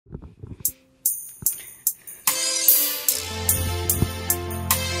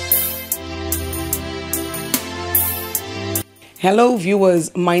Hello viewers,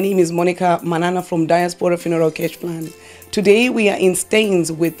 my name is Monica Manana from Diaspora Funeral Cash Plan. Today we are in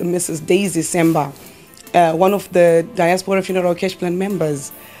Staines with Mrs. Daisy Semba, one of the Diaspora Funeral Cash Plan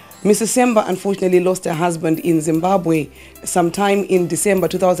members. Mrs. Semba unfortunately lost her husband in Zimbabwe sometime in December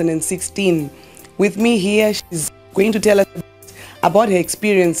 2016. With me here, she's going to tell us about her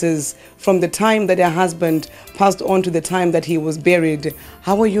experiences from the time that her husband passed on to the time that he was buried.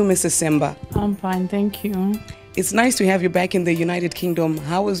 How are you, Mrs. Semba? I'm fine, thank you. It's nice to have you back in the United Kingdom.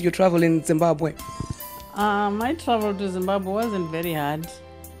 How was your travel in Zimbabwe? My travel to Zimbabwe wasn't very hard,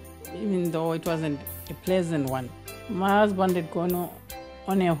 even though it wasn't a pleasant one. My husband had gone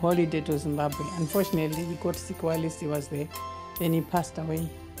on a holiday to Zimbabwe. Unfortunately, he got sick while he was there. Then he passed away.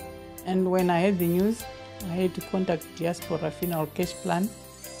 And when I heard the news, I had to contact Diaspora Funeral Cash Plan,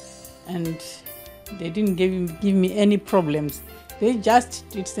 and they didn't give me any problems. They just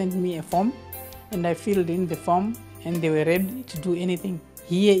did send me a form, and I filled in the form, and they were ready to do anything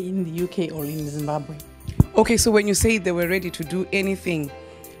here in the UK or in Zimbabwe. Okay, so when you say they were ready to do anything,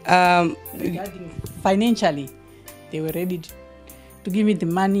 regarding financially, they were ready to give me the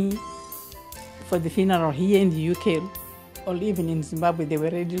money for the funeral here in the UK, or even in Zimbabwe. They were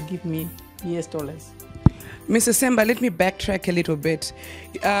ready to give me US dollars. Mrs. Semba, let me backtrack a little bit.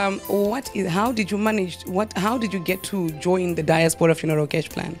 How did you get to join the Diaspora Funeral Cash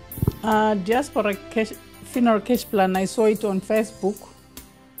Plan? Diaspora Funeral Cash Plan, I saw it on Facebook,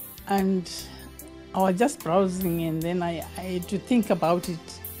 and I was just browsing, and then I had to think about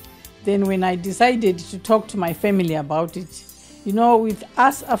it. Then when I decided to talk to my family about it, you know, with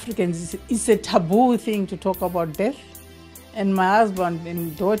us Africans, it's a taboo thing to talk about death, and my husband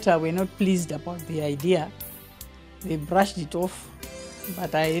and daughter were not pleased about the idea. They brushed it off,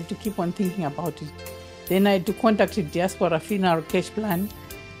 but I had to keep on thinking about it. Then I had to contact the Diaspora Funeral Cash Plan,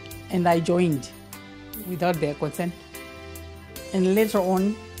 and I joined without their consent. And later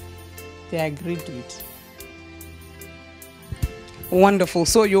on, they agreed to it. Wonderful.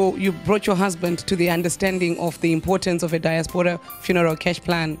 So you brought your husband to the understanding of the importance of a Diaspora Funeral Cash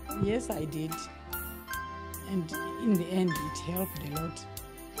Plan. Yes, I did. And in the end, it helped a lot.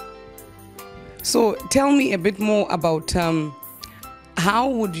 So tell me a bit more about how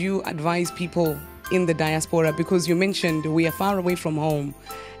would you advise people in the diaspora, because you mentioned we are far away from home,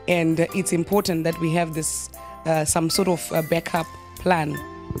 and it's important that we have this some sort of backup plan.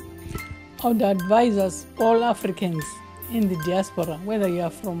 I would advise us, all Africans in the diaspora, whether you are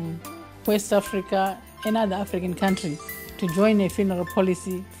from West Africa, another African country, to join a funeral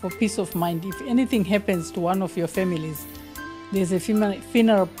policy for peace of mind. If anything happens to one of your families, there's a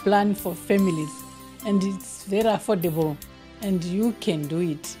funeral plan for families, and it's very affordable, and you can do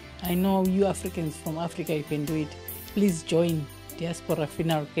it. I know you Africans from Africa, you can do it. Please join Diaspora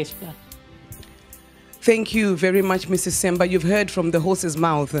Funeral Cash Plan. Thank you very much, Mrs. Semba. You've heard from the horse's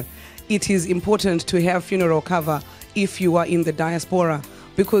mouth. It is important to have funeral cover if you are in the diaspora,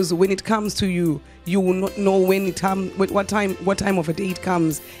 because when it comes to you, you will not know what time of a day it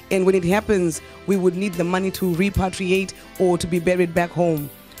comes, and when it happens, we would need the money to repatriate or to be buried back home.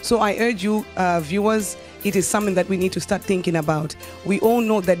 So I urge you, viewers, it is something that we need to start thinking about. We all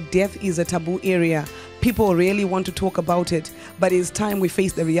know that death is a taboo area. People rarely want to talk about it, but it's time we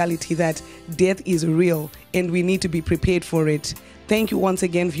face the reality that death is real, and we need to be prepared for it. Thank you once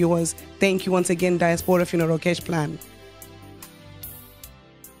again, viewers. Thank you once again, Diaspora Funeral Cash Plan.